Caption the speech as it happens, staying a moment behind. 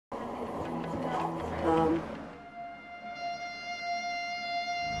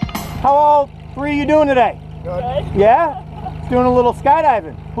How are you doing today? Good. Yeah? Doing a little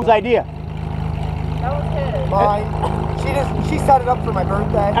skydiving. Whose idea? That was his. Mine. She set it up for my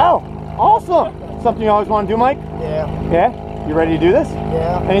birthday. Oh, awesome. Something you always want to do, Mike? Yeah. Yeah? You ready to do this?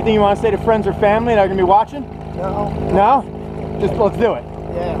 Yeah. Anything you want to say to friends or family that are going to be watching? No. No? Just let's do it.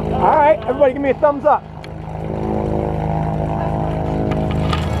 Yeah. All right, everybody give me a thumbs up.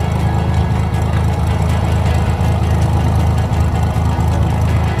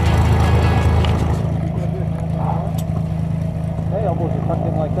 Hey, elbows are tucked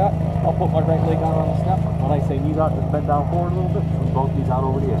in like that. I'll put my right leg out on the step. When I say knees out, just bend down forward a little bit. Swing both knees out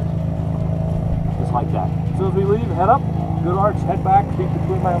over the edge. Just like that. As soon as we leave, head up, good arch, head back, feet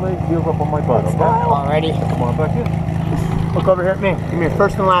between my legs, heels up on my butt, okay? Alrighty. Come on back in. Look over here at me. Give me your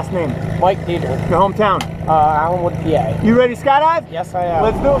first and last name. Mike Dieter. Your hometown. Allenwood, PA. You ready to skydive? Yes, I am.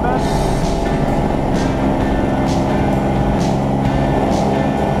 Let's do it, man.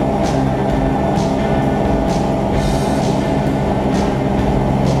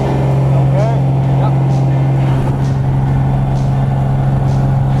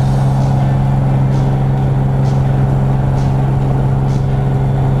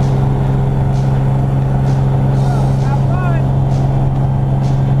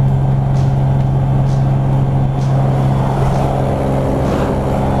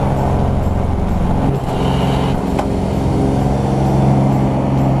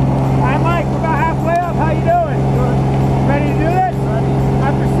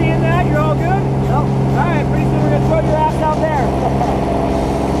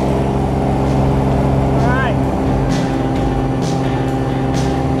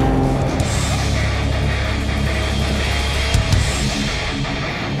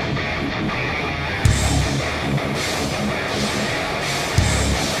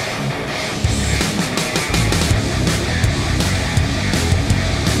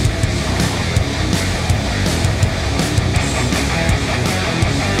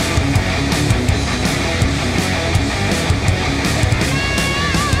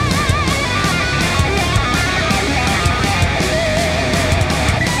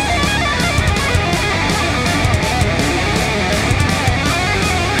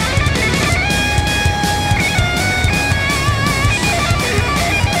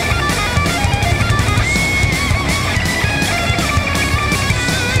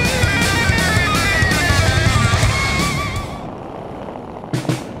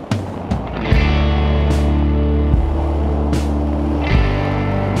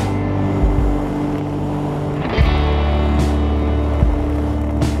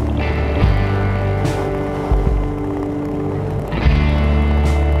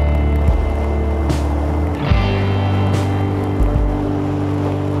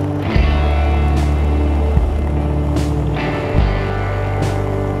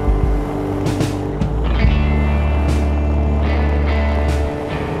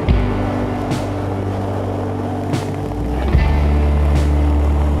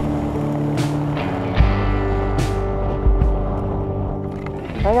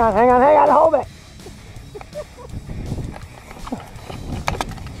 Hang on, hold it.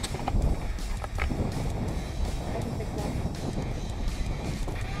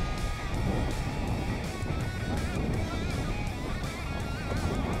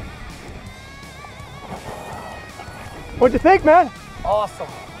 What'd you think, man? Awesome.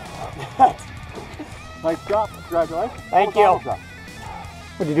 Nice job. Congratulations. Thank you.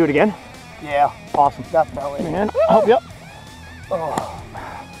 Would you do it again? Yeah. Awesome. Definitely. Man, help you up. Oh.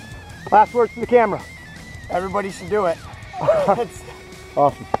 Last words to the camera. Everybody should do it.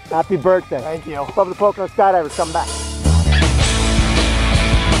 Awesome. Happy birthday. Thank you. Above the Poconos Skydivers, come back.